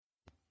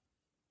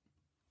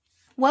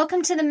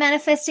Welcome to the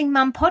Manifesting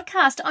Mum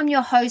podcast. I'm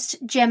your host,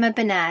 Gemma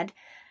Bernard,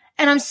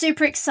 and I'm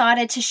super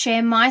excited to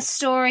share my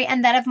story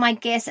and that of my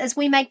guests as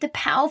we make the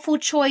powerful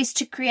choice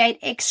to create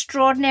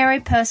extraordinary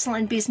personal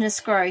and business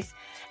growth,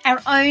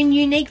 our own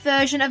unique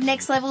version of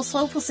next level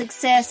soulful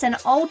success, and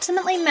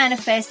ultimately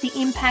manifest the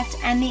impact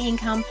and the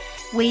income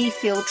we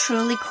feel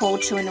truly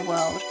called to in the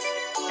world.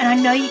 And I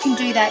know you can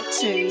do that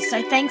too.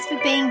 So thanks for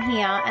being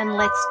here, and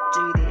let's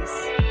do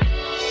this.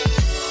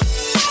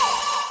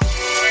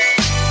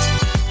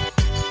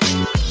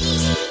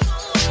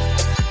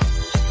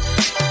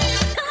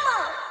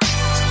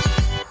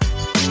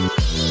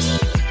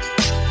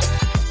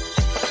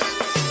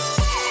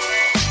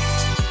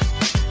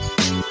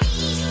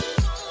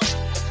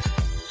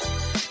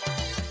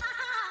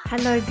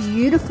 Hello,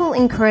 beautiful,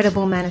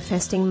 incredible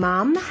Manifesting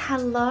Mum.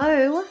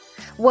 Hello.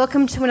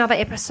 Welcome to another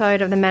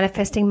episode of the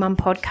Manifesting Mum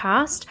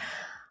podcast.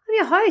 I'm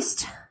your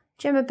host,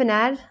 Gemma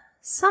Bernard,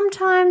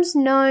 sometimes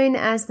known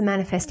as the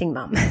Manifesting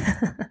Mum.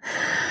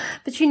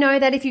 But you know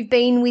that if you've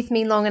been with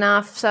me long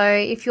enough, so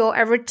if you're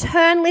a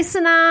return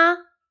listener,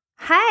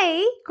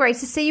 hey, great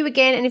to see you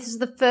again. And if this is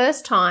the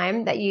first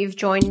time that you've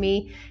joined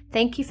me,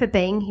 thank you for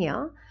being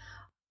here.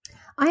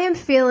 I am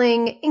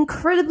feeling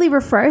incredibly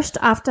refreshed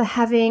after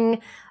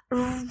having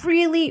a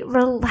really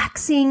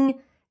relaxing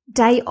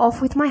day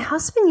off with my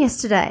husband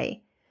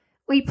yesterday.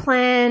 We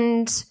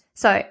planned,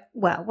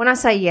 when I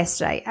say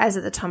yesterday, as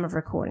at the time of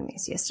recording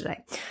this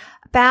yesterday,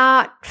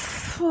 about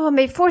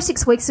maybe 4 or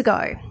 6 weeks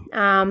ago,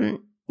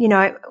 you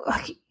know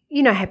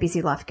how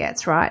busy life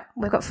gets, right?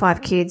 We've got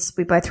 5 kids.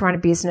 We both run a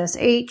business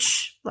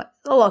each,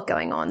 a lot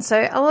going on.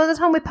 So a lot of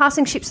the time we're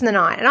passing ships in the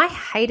night, and I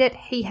hate it.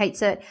 He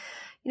hates it.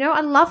 You know,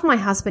 I love my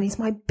husband. He's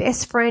my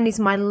best friend. He's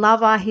my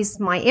lover. He's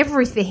my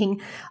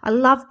everything. I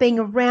love being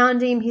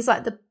around him. He's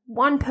like the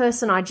one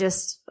person I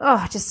just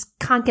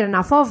can't get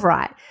enough of,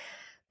 right?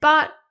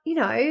 But, you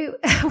know,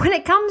 when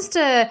it comes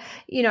to,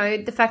 you know,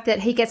 the fact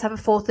that he gets up at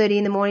 4:30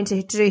 in the morning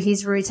to do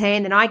his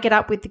routine, then I get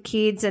up with the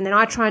kids and then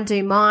I try and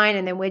do mine,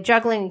 and then we're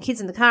juggling the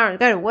kids in the car and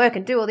go to work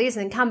and do all this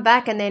and then come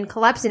back and then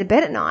collapse into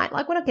bed at night.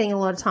 Like, we're not getting a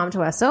lot of time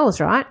to ourselves,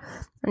 right?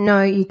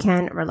 No, you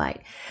can relate.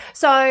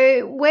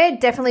 So we're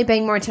definitely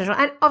being more intentional.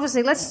 And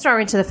obviously, let's throw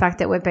into the fact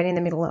that we've been in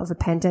the middle of a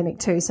pandemic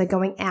too. So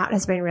going out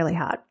has been really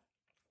hard.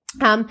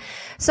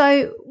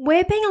 So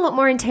we're being a lot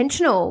more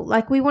intentional.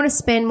 Like, we want to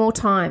spend more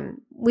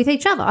time with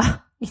each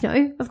other. You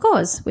know, of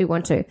course we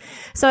want to.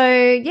 So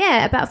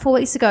yeah, about 4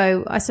 weeks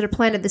ago, I sort of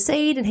planted the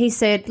seed, and he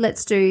said,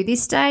 let's do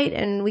this date.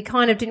 And we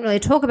kind of didn't really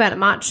talk about it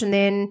much. And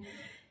then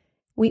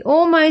we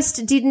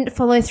almost didn't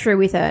follow through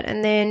with it.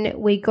 And then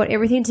we got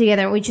everything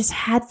together and we just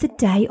had the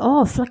day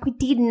off. Like, we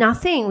did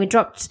nothing. We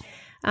dropped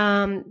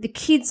the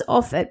kids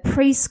off at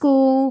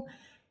preschool.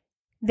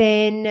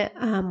 Then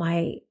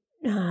my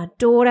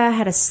daughter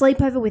had a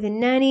sleepover with a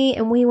nanny,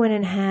 and we went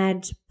and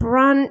had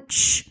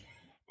brunch.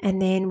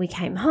 And then we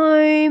came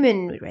home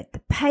and we read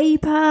the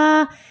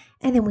paper,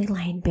 and then we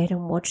lay in bed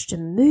and watched a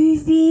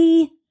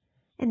movie,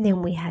 and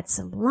then we had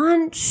some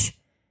lunch,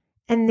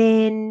 and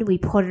then we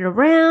potted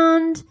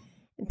around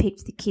and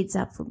picked the kids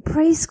up from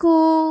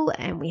preschool,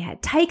 and we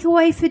had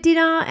takeaway for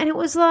dinner, and it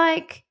was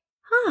like,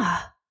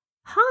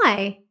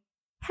 hi,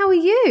 how are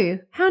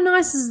you? How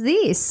nice is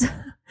this?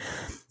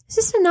 It's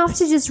just enough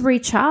to just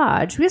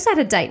recharge. We also had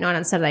a date night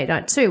on Saturday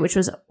night too, which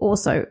was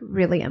also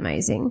really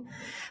amazing.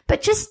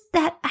 But just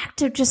that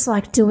act of just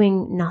like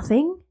doing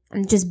nothing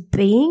and just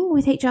being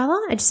with each other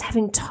and just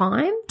having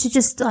time to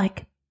just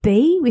like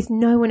be with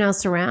no one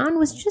else around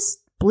was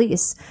just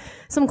bliss.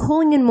 So I'm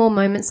calling in more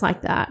moments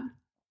like that.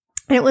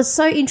 And it was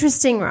so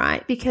interesting,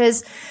 right?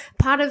 Because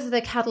part of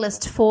the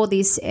catalyst for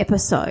this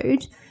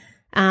episode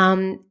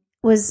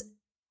was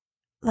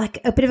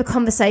like a bit of a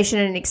conversation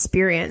and an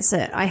experience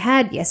that I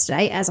had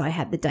yesterday as I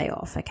had the day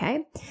off,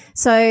 okay?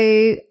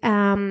 So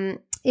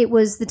it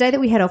was the day that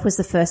we had off was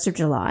the 1st of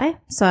July.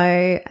 So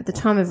at the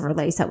time of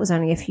release, that was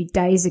only a few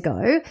days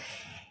ago.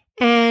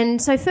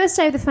 And so first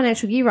day of the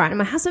financial year, right? And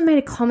my husband made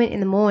a comment in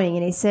the morning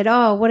and he said,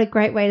 oh, what a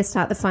great way to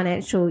start the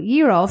financial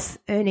year off,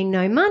 earning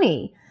no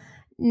money.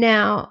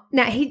 Now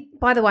he,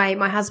 by the way,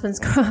 my husband's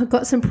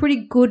got some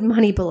pretty good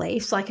money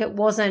beliefs. Like, it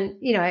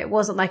wasn't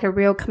like a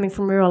real coming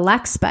from a real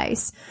lack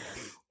space.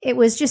 It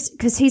was just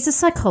because he's a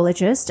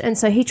psychologist, and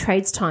so he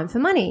trades time for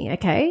money,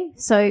 okay?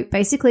 So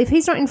basically, if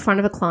he's not in front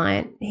of a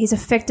client, he's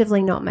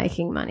effectively not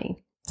making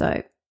money.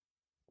 So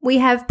we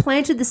have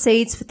planted the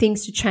seeds for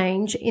things to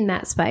change in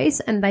that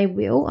space, and they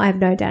will, I have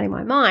no doubt in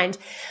my mind.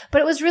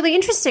 But it was really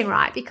interesting,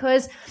 right?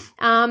 Because,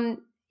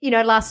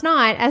 last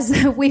night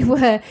as we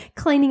were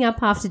cleaning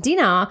up after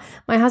dinner,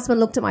 my husband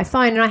looked at my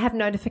phone, and I have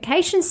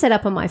notifications set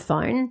up on my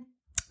phone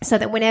so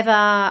that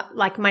whenever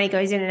like money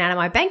goes in and out of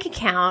my bank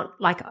account,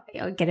 like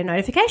I get a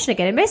notification, I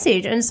get a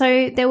message. And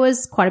so there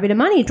was quite a bit of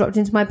money dropped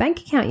into my bank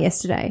account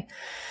yesterday.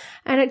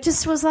 And it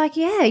just was like,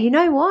 yeah, you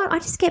know what? I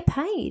just get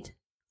paid.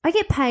 I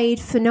get paid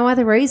for no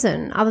other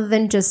reason other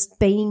than just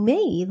being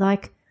me.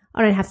 Like,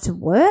 I don't have to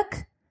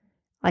work.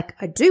 Like,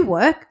 I do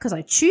work because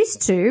I choose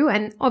to,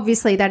 and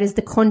obviously that is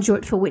the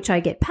conduit for which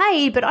I get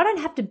paid, but I don't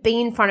have to be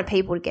in front of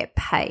people to get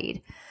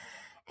paid.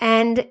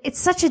 And it's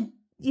such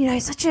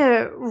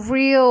a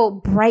real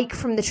break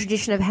from the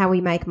tradition of how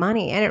we make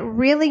money. And it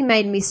really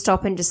made me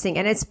stop and just think,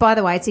 and it's, by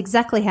the way, it's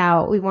exactly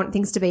how we want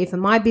things to be for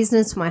my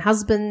business, for my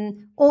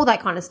husband, all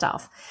that kind of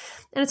stuff.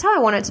 And it's how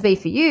I want it to be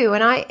for you.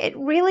 And it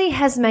really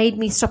has made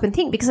me stop and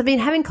think, because I've been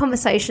having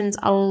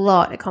a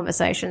lot of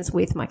conversations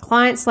with my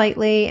clients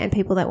lately and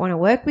people that want to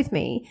work with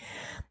me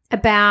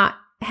about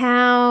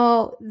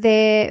how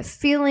they're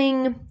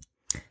feeling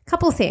a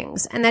couple of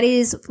things. And that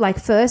is, like,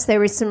 first,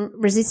 there is some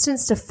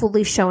resistance to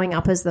fully showing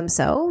up as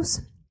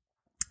themselves.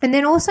 And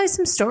then also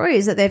some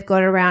stories that they've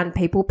got around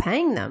people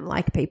paying them,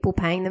 like people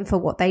paying them for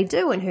what they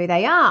do and who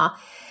they are.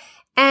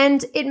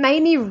 And it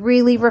made me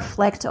really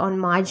reflect on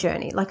my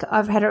journey. Like,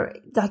 I've had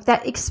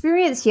that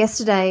experience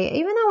yesterday,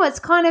 even though it's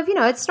kind of,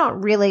 it's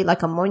not really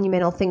like a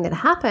monumental thing that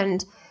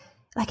happened.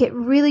 Like, it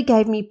really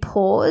gave me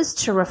pause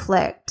to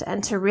reflect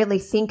and to really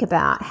think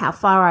about how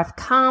far I've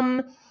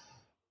come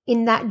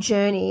in that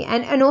journey,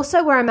 and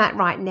also where I'm at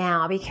right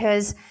now,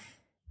 because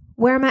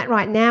where I'm at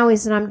right now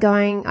is that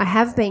I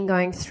have been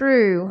going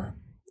through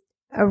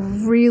a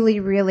really,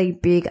 really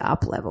big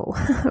up level,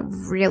 a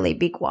really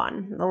big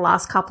one the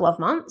last couple of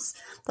months.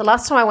 The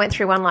last time I went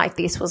through one like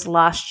this was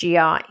last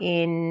year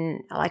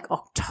in like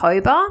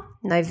October,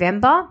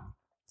 November.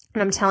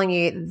 And I'm telling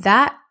you,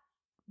 that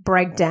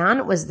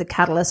breakdown was the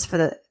catalyst for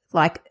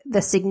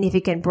the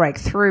significant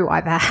breakthrough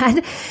I've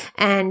had,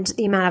 and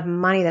the amount of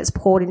money that's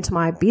poured into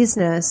my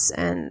business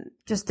and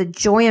just the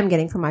joy I'm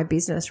getting from my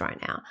business right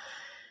now.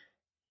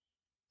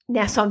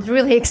 Now, so I'm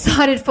really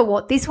excited for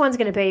what this one's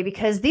going to be,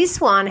 because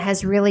this one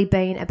has really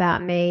been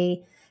about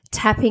me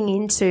tapping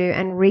into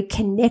and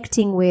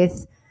reconnecting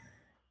with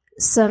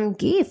some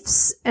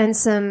gifts and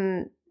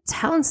some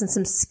talents and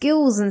some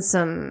skills and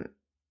some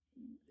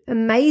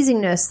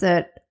amazingness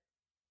that,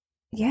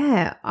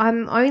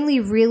 I'm only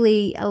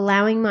really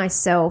allowing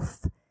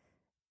myself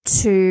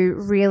to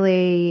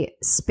really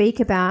speak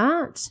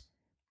about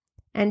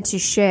and to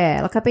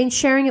share. Like, I've been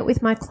sharing it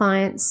with my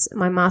clients,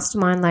 my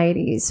mastermind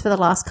ladies, for the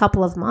last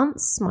couple of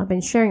months. I've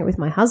been sharing it with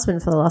my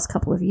husband for the last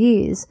couple of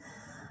years,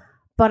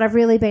 but I've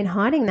really been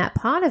hiding that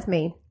part of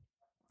me.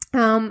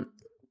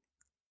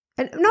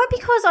 And not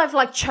because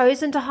I've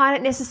chosen to hide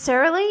it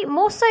necessarily,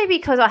 more so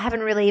because I haven't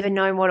really even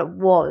known what it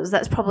was.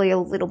 That's probably a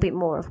little bit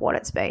more of what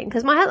it's been.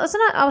 Because I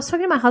was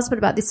talking to my husband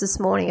about this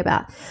morning,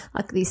 about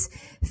this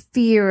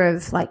fear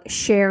of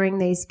sharing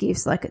these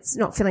gifts, it's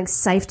not feeling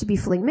safe to be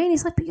fully me. And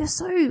he's like, but you're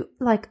so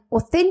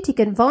authentic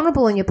and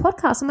vulnerable in your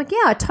podcast. I'm like,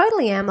 yeah, I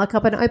totally am.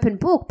 I'm an open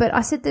book. But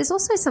I said, there's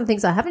also some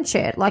things I haven't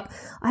shared. I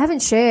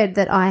haven't shared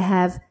that I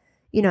have,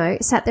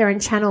 sat there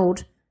and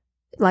channeled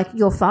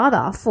your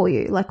father for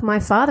you. My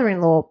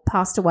father-in-law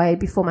passed away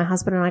before my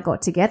husband and I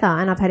got together,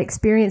 and I've had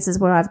experiences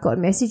where I've got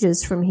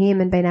messages from him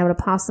and been able to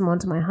pass them on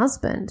to my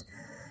husband.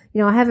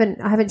 I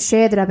haven't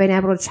shared that I've been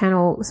able to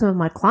channel some of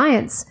my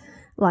clients,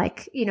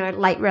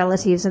 late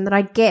relatives, and that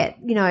I get,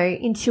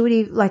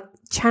 intuitive,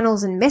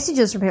 channels and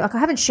messages from people. I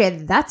haven't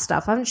shared that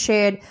stuff. I haven't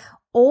shared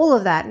all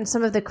of that and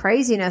some of the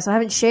craziness. I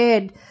haven't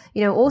shared,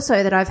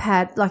 also that I've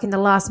had, in the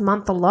last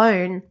month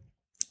alone,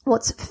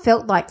 what's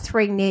felt like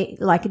three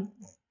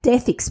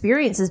death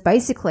experiences,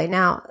 basically.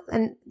 Now,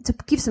 and to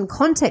give some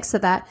context to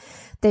that,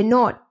 they're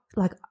not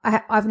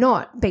I've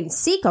not been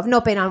sick, I've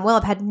not been unwell,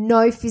 I've had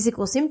no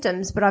physical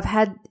symptoms, but I've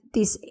had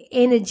this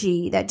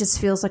energy that just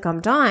feels like I'm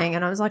dying.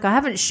 And I was I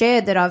haven't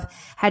shared that I've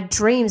had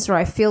dreams where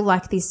I feel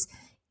like this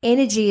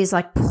energy is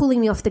pulling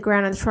me off the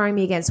ground and throwing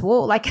me against a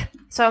wall.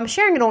 So I'm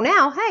sharing it all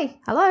now. Hey,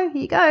 hello,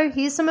 here you go.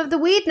 Here's some of the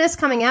weirdness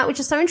coming out, which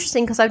is so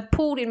interesting, because I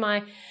pulled in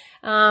my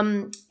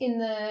in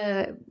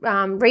the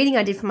reading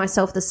I did for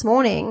myself this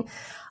morning,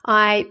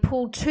 I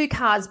pulled two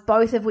cards,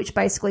 both of which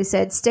basically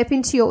said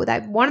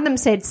one of them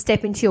said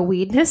step into your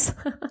weirdness,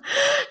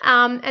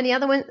 and the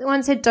other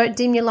one said don't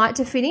dim your light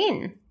to fit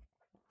in.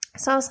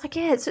 So I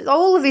was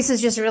all of this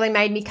has just really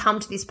made me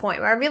come to this point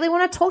where I really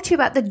want to talk to you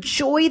about the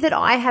joy that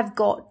I have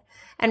got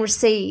and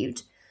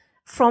received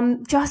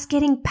from just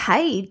getting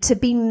paid to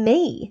be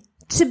me,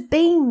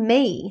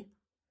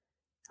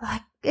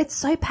 It's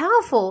so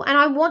powerful, and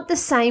I want the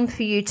same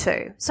for you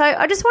too. So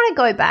I just want to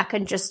go back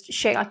and just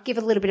share, give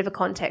a little bit of a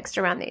context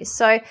around this.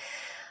 So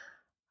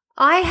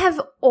I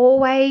have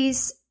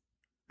always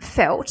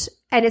felt,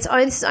 and this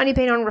has only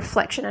been on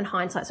reflection and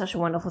hindsight, such a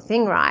wonderful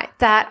thing, right,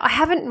 that I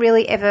haven't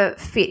really ever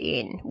fit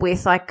in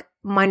with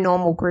my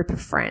normal group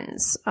of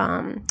friends.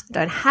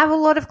 Don't have a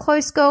lot of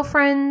close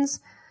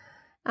girlfriends.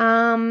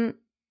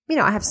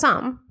 I have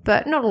some,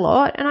 but not a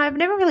lot. And I've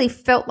never really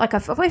felt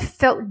I've always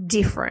felt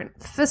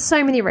different for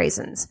so many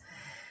reasons.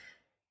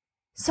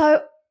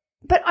 So,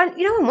 but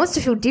one wants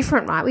to feel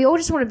different, right? We all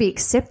just want to be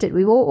accepted.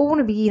 We all want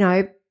to be,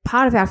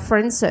 part of our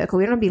friend circle.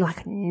 We want to be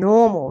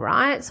normal,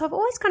 right? So I've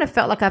always kind of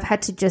felt I've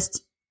had to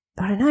just,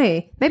 I don't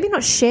know, maybe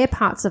not share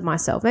parts of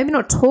myself, maybe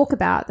not talk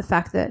about the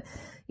fact that,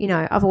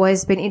 I've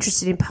always been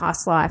interested in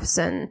past lives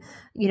and,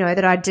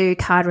 that I do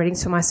card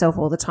readings for myself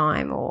all the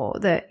time, or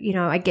that,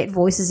 I get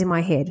voices in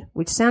my head,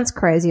 which sounds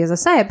crazy as I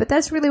say it, but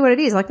that's really what it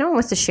is. Like, no one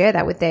wants to share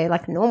that with their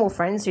like normal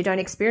friends who don't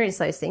experience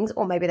those things,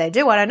 or maybe they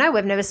do. I don't know.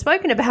 We've never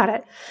spoken about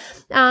it.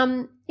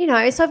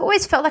 So I've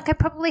always felt like I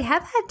probably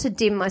have had to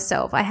dim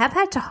myself. I have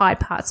had to hide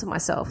parts of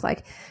myself.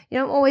 Like,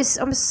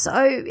 I've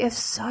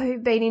so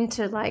been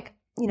into like,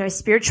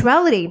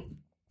 spirituality.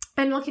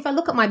 And like, if I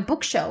look at my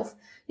bookshelf,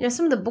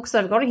 some of the books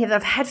that I've got in here that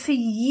I've had for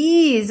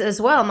years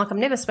as well, I'm like, I've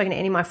never spoken to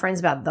any of my friends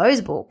about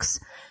those books.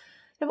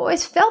 I've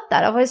always felt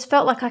that. I've always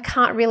felt like I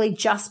can't really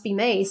just be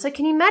me. So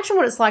can you imagine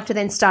what it's like to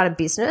then start a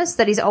business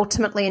that is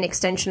ultimately an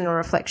extension or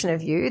reflection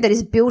of you, that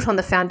is built on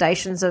the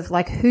foundations of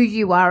like who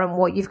you are and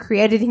what you've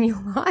created in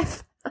your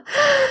life?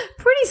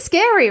 Pretty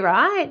scary,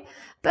 right?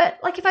 But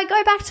like, if I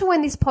go back to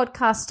when this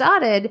podcast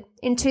started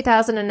in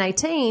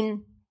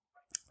 2018,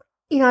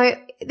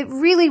 it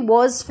really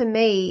was for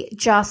me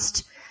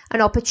just an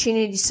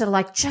opportunity to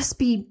like just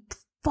be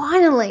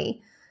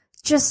finally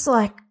just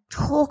like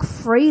talk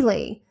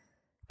freely,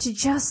 to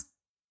just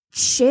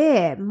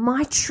share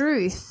my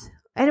truth.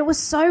 And it was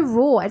so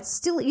raw. It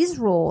still is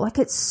raw. Like,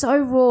 it's so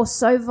raw,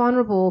 so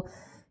vulnerable.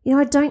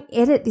 I don't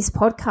edit this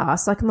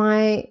podcast. Like,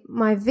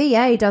 my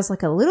VA does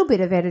like a little bit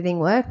of editing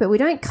work, but we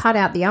don't cut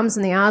out the ums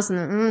and the ahs and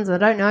the ums and the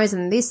don't knows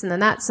and this and the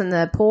that's and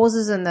the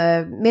pauses and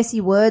the messy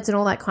words and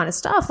all that kind of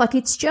stuff. Like,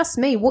 it's just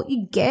me. What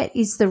you get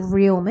is the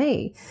real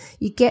me.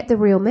 You get the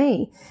real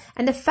me.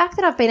 And the fact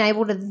that I've been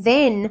able to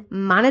then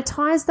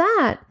monetize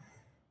that,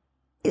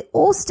 it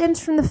all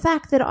stems from the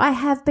fact that I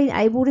have been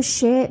able to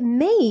share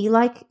me.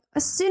 Like,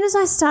 as soon as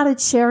I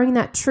started sharing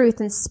that truth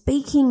and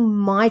speaking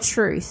my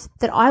truth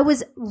that I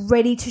was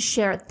ready to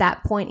share at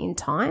that point in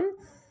time,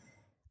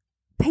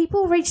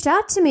 people reached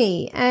out to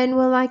me and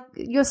were like,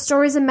 your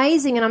story's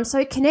amazing and I'm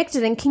so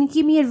connected, and can you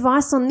give me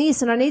advice on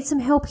this, and I need some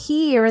help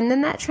here. And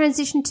then that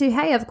transitioned to,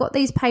 hey, I've got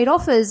these paid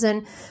offers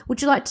and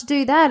would you like to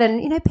do that?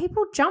 And,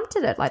 people jumped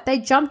at it. Like, they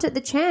jumped at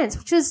the chance,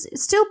 which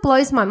still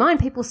blows my mind.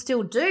 People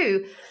still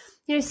do.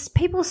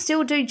 People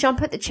still do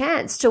jump at the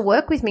chance to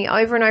work with me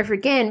over and over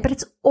again, but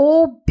it's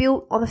all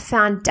built on the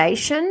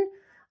foundation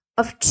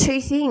of two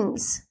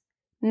things: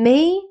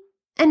 me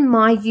and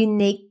my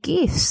unique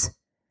gifts.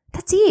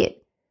 That's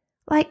it.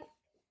 Like,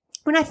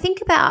 when I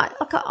think about,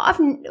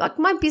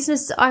 my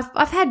business,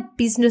 I've had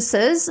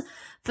businesses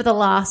for the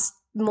last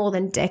more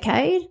than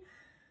decade.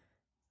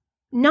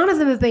 None of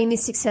them have been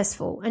this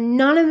successful, and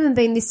none of them have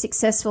been this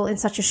successful in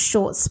such a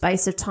short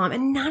space of time,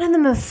 and none of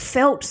them have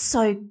felt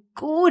so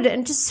good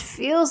and just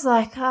feels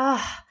like a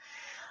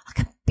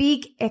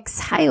big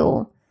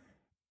exhale.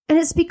 And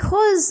it's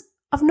because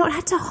I've not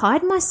had to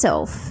hide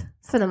myself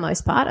for the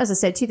most part. As I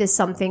said to you, there's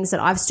some things that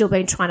I've still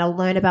been trying to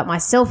learn about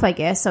myself, I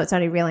guess. So it's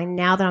only really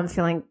now that I'm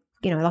feeling,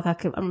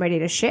 like I'm ready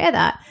to share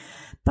that.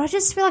 But I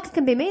just feel like I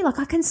can be me. Like,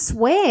 I can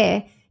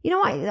swear.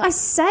 I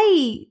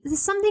say,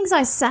 there's some things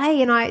I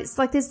say, and it's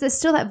like there's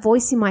still that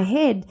voice in my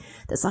head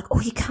that's like, oh,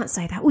 you can't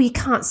say that. Oh, you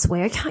can't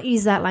swear. I can't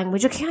use that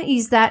language. I can't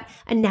use that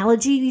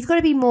analogy. You've got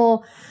to be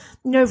more,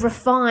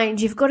 refined.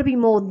 You've got to be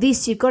more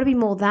this. You've got to be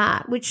more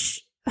that,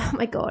 which, oh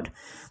my God,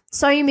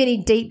 so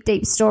many deep,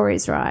 deep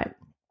stories, right?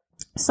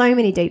 So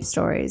many deep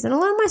stories. And a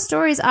lot of my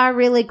stories are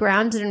really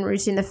grounded and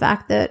rooted in the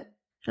fact that,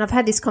 and I've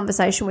had this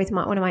conversation with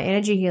one of my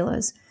energy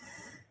healers,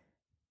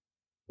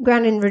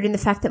 grounded and rooted in the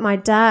fact that my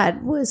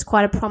dad was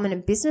quite a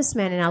prominent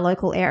businessman in our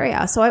local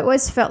area. So I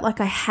always felt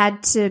like I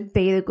had to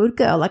be the good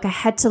girl, like I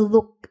had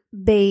to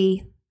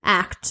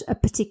act a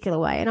particular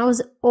way. And I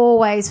was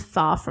always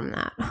far from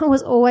that. I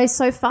was always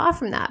so far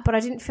from that, but I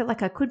didn't feel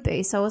like I could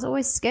be. So I was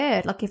always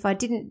scared. Like, if I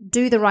didn't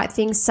do the right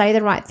thing, say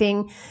the right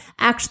thing,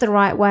 act the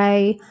right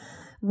way,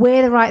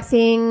 wear the right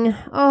thing,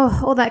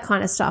 all that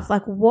kind of stuff.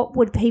 Like, what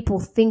would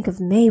people think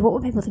of me? What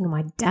would people think of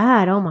my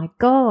dad? Oh my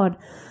God.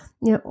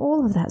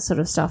 All of that sort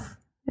of stuff.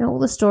 All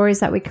the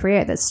stories that we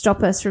create that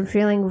stop us from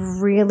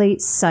feeling really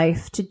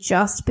safe to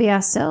just be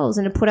ourselves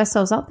and to put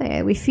ourselves up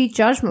there. We fear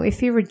judgment, we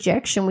fear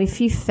rejection, we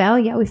fear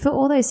failure, we fear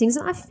all those things.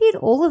 And I feared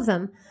all of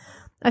them.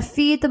 I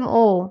feared them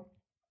all.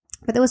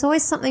 But there was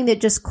always something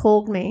that just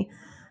called me.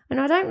 And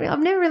I've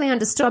never really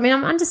understood. I mean,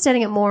 I'm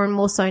understanding it more and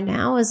more so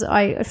now as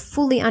I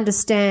fully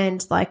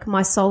understand like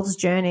my soul's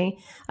journey,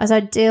 as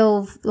I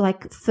delve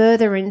like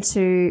further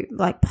into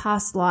like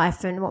past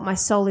life and what my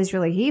soul is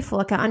really here for.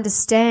 Like, I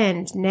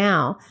understand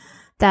now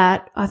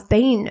that I've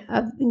been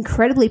an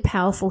incredibly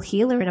powerful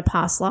healer in a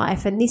past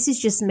life. And this is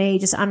just me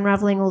just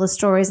unraveling all the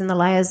stories and the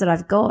layers that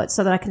I've got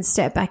so that I can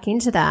step back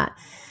into that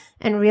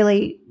and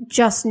really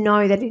just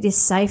know that it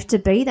is safe to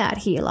be that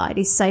healer. It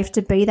is safe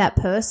to be that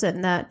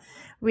person that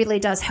really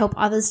does help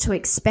others to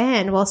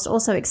expand whilst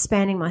also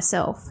expanding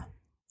myself.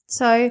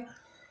 So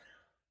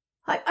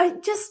I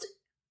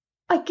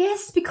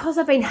guess because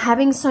I've been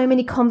having so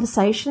many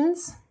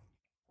conversations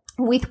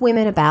with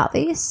women about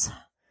this,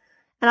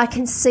 and I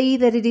can see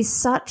that it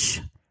is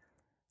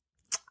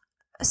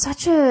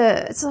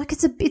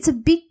it's a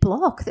big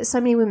block that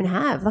so many women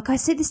have. Like, I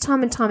see this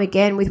time and time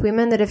again with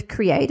women that have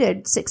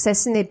created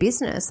success in their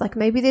business. Like,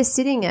 maybe they're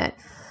sitting at,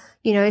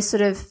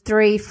 sort of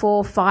 $3,000,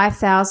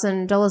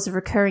 $4,000, $5,000 of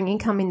recurring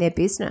income in their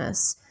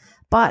business,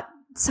 but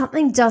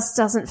something just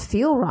doesn't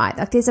feel right.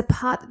 Like there's a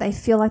part that they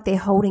feel like they're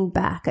holding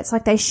back. It's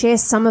like they share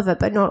some of it,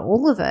 but not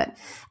all of it.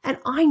 And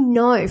I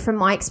know from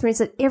my experience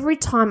that every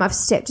time I've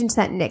stepped into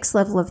that next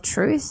level of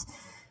truth,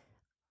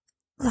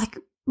 like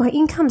my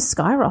income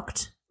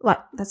skyrocketed. Like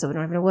that's not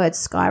even a word,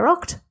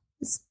 skyrocketed.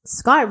 It's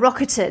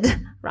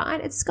skyrocketed, right?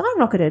 It's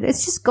skyrocketed.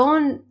 It's just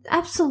gone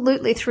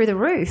absolutely through the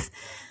roof.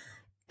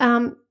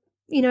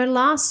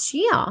 Last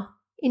year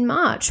in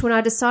March when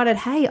I decided,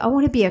 hey, I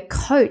want to be a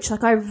coach.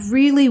 Like I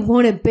really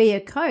want to be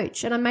a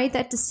coach. And I made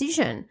that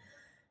decision.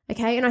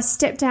 Okay. And I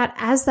stepped out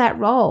as that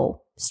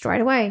role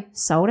straight away,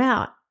 sold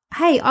out.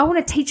 Hey, I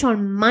want to teach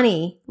on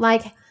money,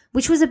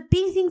 which was a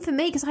big thing for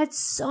me because I had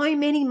so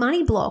many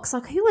money blocks.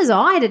 Like who was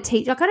I to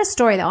teach? I got a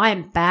story that I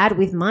am bad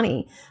with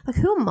money. Like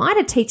who am I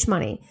to teach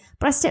money?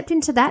 But I stepped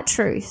into that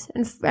truth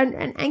and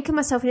anchored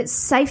myself, and it's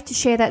safe to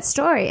share that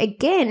story.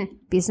 Again,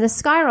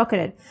 business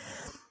skyrocketed.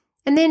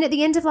 And then at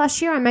the end of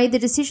last year, I made the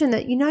decision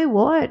that, you know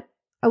what?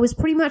 I was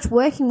pretty much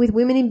working with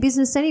women in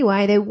business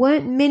anyway. There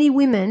weren't many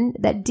women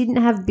that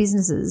didn't have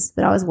businesses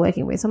that I was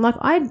working with. So I'm like,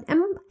 I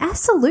am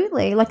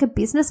absolutely like a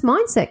business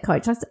mindset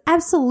coach. That's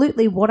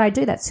absolutely what I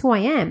do. That's who I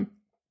am.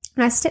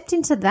 And I stepped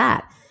into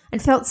that and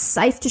felt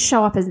safe to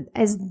show up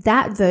as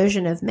that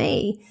version of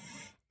me.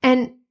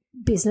 And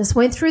business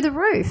went through the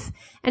roof.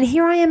 And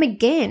here I am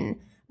again,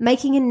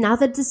 making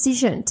another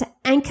decision to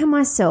anchor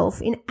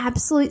myself in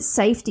absolute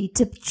safety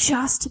to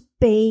just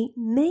be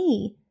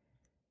me.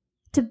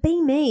 To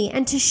be me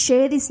and to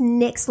share this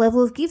next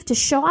level of gift, to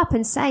show up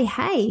and say,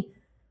 hey,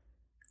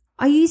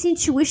 I use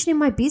intuition in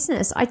my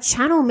business. I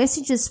channel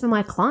messages for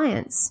my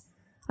clients.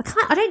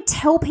 I don't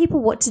tell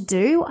people what to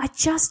do. I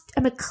just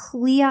am a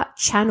clear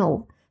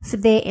channel for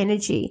their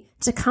energy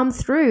to come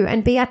through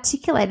and be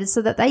articulated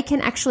so that they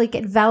can actually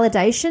get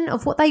validation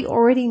of what they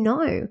already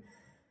know.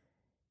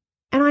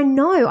 And I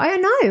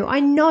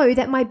know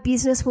that my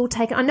business will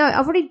take,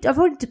 I've already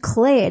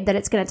declared that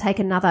it's going to take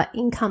another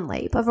income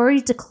leap. I've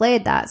already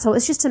declared that. So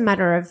it's just a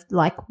matter of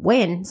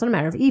when, it's not a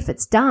matter of if,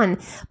 it's done.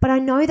 But I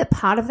know that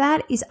part of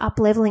that is up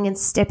leveling and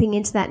stepping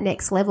into that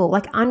next level,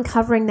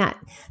 uncovering that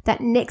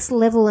next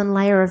level and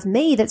layer of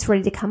me that's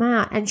ready to come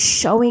out and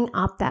showing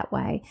up that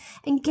way.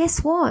 And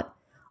guess what?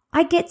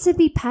 I get to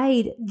be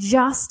paid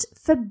just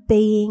for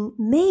being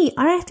me.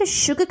 I don't have to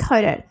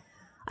sugarcoat it.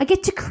 I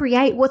get to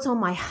create what's on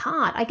my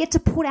heart. I get to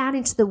put out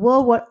into the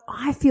world what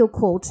I feel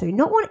called to,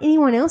 not what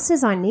anyone else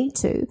says I need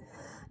to,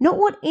 not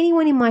what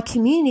anyone in my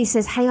community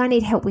says, hey, I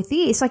need help with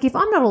this. If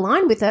I'm not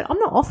aligned with it, I'm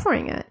not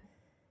offering it.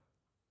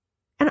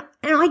 And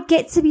I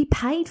get to be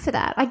paid for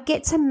that. I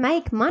get to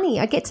make money.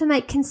 I get to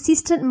make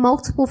consistent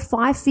multiple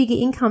 5-figure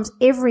incomes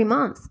every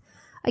month.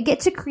 I get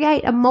to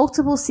create a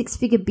multiple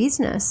 6-figure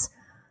business.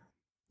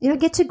 I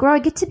get to grow, I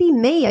get to be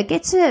me, I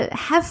get to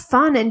have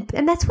fun, and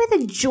that's where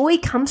the joy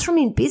comes from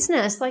in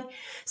business.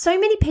 So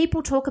many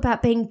people talk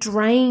about being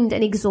drained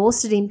and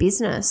exhausted in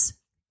business.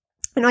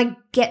 And I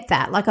get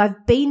that.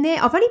 I've been there.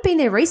 I've only been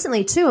there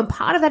recently too. And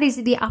part of that is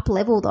the up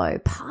level though.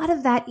 Part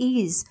of that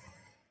is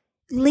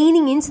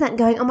leaning into that and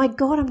going, oh my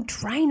God, I'm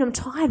drained, I'm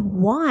tired.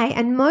 Why?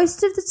 And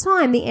most of the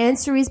time the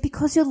answer is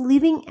because you're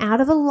living out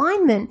of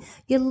alignment.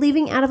 You're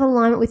living out of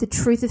alignment with the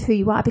truth of who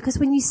you are. Because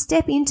when you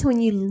step into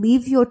and you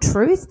live your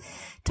truth,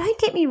 don't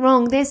get me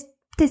wrong, there's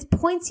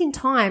points in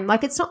time.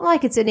 It's not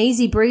like it's an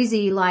easy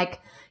breezy,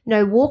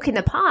 walk in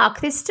the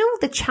park. There's still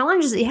the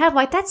challenges that you have.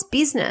 That's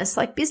business.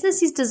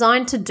 Business is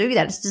designed to do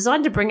that. It's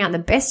designed to bring out the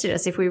best in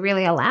us if we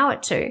really allow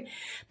it to.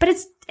 But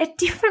it's a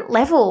different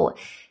level.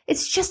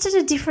 It's just at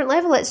a different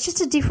level. It's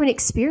just a different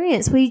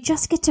experience where you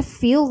just get to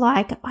feel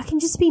like I can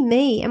just be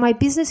me and my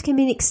business can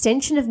be an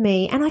extension of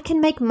me and I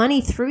can make money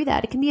through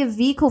that. It can be a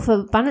vehicle for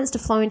abundance to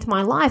flow into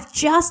my life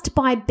just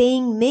by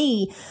being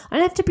me. I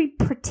don't have to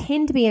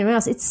pretend to be anyone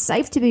else. It's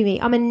safe to be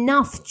me. I'm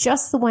enough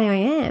just the way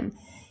I am.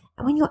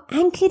 And when you're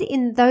anchored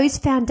in those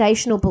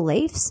foundational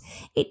beliefs,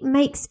 it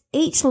makes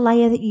each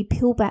layer that you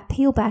peel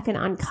back and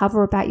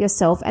uncover about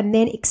yourself and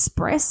then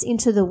express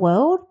into the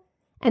world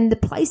and the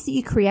place that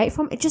you create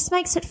from, it just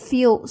makes it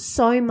feel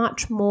so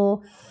much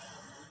more,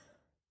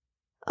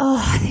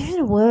 there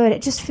isn't a word.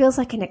 It just feels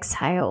like an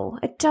exhale.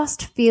 It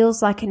just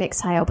feels like an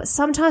exhale. But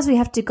sometimes we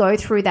have to go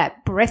through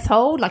that breath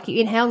hold,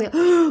 you inhale and you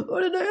go, I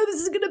don't know how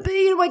this is going to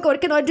be. Oh my God,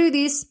 can I do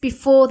this?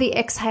 Before the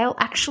exhale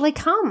actually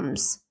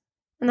comes.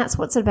 And that's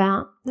what it's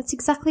about. That's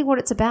exactly what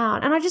it's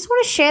about. And I just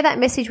want to share that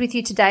message with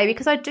you today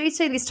because I do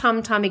see this time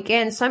and time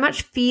again, so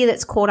much fear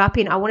that's caught up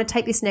in, I want to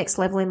take this next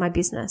level in my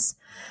business.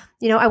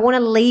 I want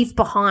to leave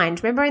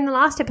behind. Remember in the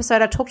last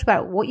episode, I talked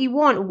about what you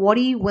want. What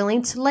are you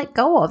willing to let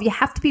go of? You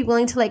have to be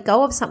willing to let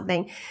go of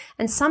something.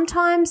 And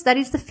sometimes that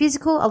is the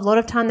physical. A lot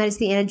of time that is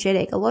the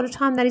energetic. A lot of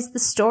time that is the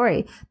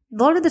story.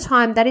 A lot of the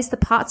time that is the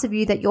parts of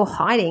you that you're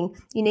hiding.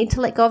 You need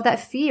to let go of that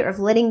fear of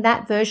letting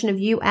that version of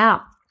you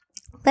out.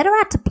 Let her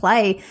out to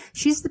play.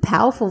 She's the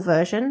powerful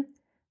version,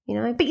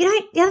 But the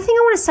other thing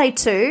I want to say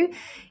too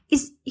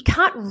is you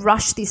can't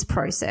rush this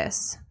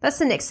process. That's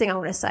the next thing I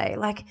want to say.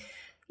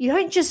 You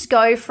don't just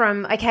go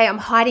from, okay, I'm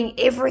hiding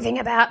everything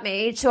about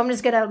me, to I'm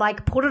just going to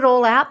like put it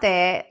all out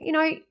there. You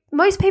know,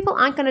 most people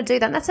aren't going to do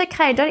that. And that's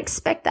okay. Don't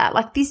expect that.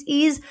 Like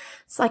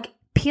it's like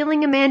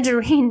peeling a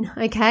mandarin,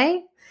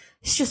 okay?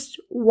 It's just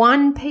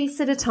one piece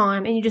at a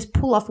time, and you just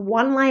pull off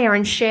one layer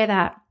and share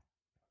that.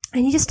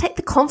 And you just take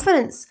the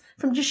confidence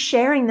from just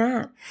sharing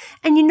that.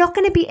 And you're not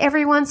going to be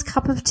everyone's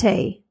cup of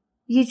tea.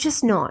 You're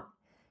just not.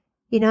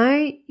 You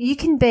know, you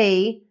can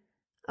be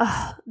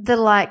the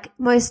like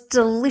most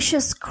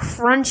delicious,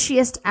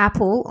 crunchiest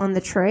apple on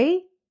the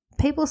tree.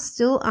 People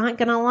still aren't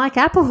going to like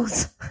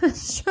apples.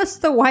 It's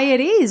just the way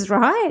it is,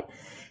 right?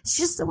 It's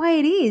just the way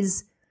it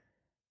is.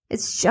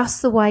 It's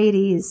just the way it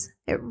is.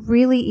 It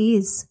really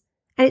is.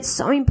 And it's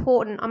so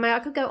important. I mean, I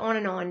could go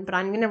on, but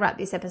I'm going to wrap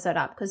this episode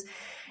up because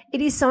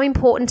it is so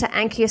important to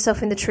anchor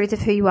yourself in the truth of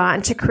who you are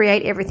and to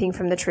create everything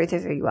from the truth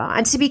of who you are,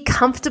 and to be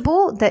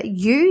comfortable that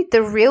you,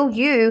 the real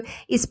you,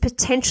 is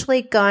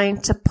potentially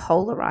going to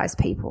polarize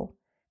people.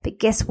 But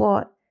guess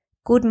what?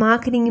 Good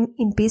marketing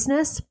in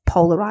business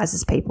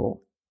polarizes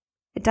people.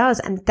 It does.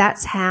 And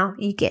that's how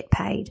you get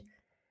paid.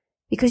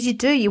 Because you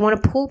do. You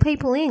want to pull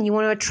people in. You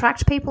want to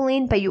attract people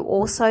in, but you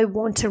also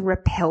want to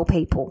repel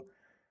people.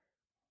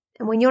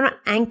 And when you're not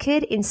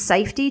anchored in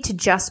safety to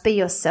just be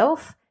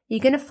yourself, you're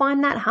going to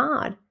find that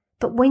hard.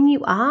 But when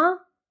you are,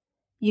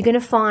 you're going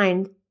to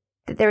find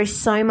that there is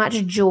so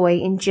much joy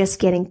in just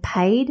getting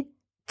paid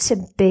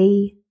to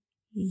be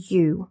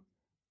you.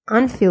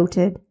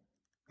 Unfiltered,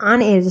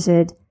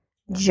 unedited,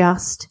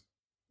 just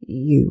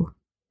you.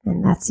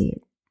 And that's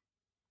it.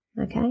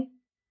 Okay?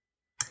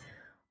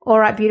 All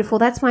right, beautiful.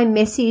 That's my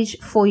message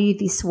for you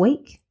this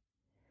week.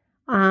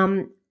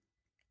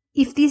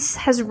 If this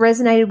has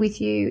resonated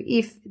with you,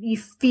 if you're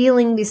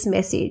feeling this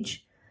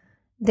message,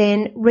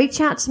 then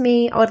reach out to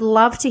me. I would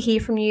love to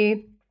hear from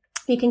you.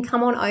 You can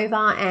come on over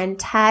and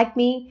tag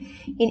me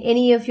in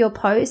any of your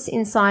posts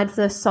inside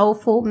the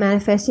Soulful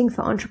Manifesting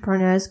for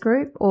Entrepreneurs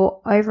group,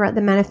 or over at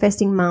the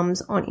Manifesting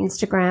Mums on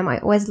Instagram. I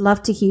always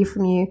love to hear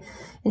from you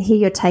and hear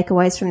your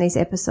takeaways from these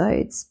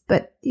episodes.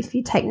 But if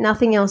you take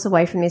nothing else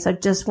away from this, I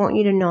just want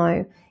you to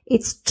know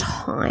it's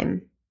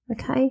time,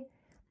 okay?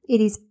 It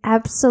is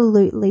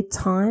absolutely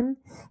time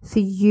for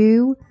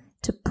you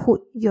to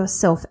put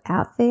yourself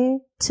out there,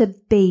 to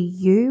be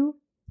you,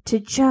 to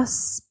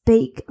just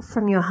speak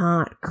from your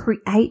heart,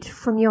 create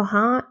from your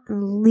heart,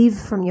 and live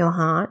from your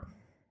heart.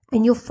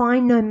 And you'll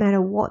find no matter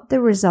what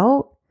the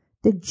result,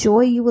 the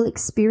joy you will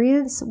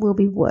experience will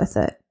be worth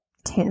it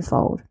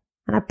tenfold.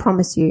 And I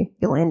promise you,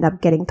 you'll end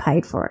up getting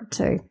paid for it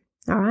too.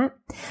 All right?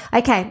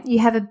 Okay, you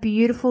have a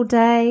beautiful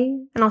day,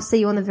 and I'll see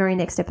you on the very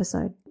next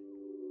episode.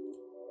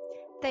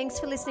 Thanks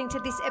for listening to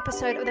this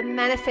episode of the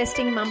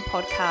Manifesting Mum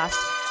podcast.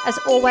 As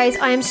always,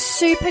 I am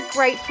super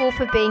grateful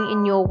for being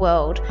in your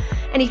world.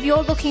 And if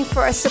you're looking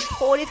for a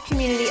supportive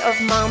community of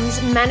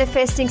mums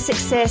manifesting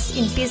success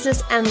in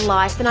business and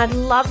life, then I'd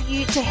love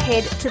you to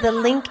head to the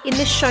link in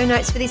the show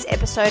notes for this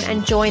episode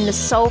and join the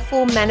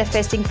Soulful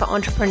Manifesting for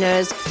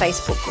Entrepreneurs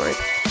Facebook group.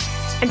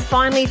 And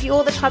finally, if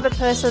you're the type of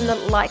person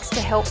that likes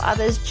to help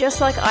others just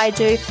like I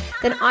do,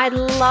 then I'd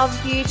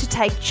love you to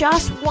take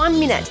just 1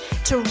 minute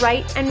to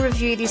rate and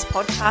review this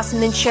podcast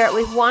and then share it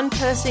with one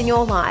person in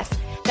your life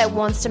that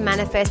wants to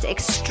manifest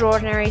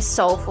extraordinary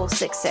soulful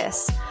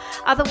success.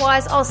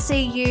 Otherwise, I'll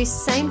see you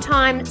same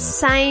time,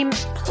 same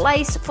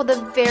place for the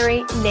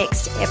very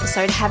next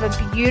episode. Have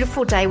a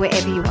beautiful day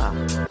wherever you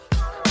are.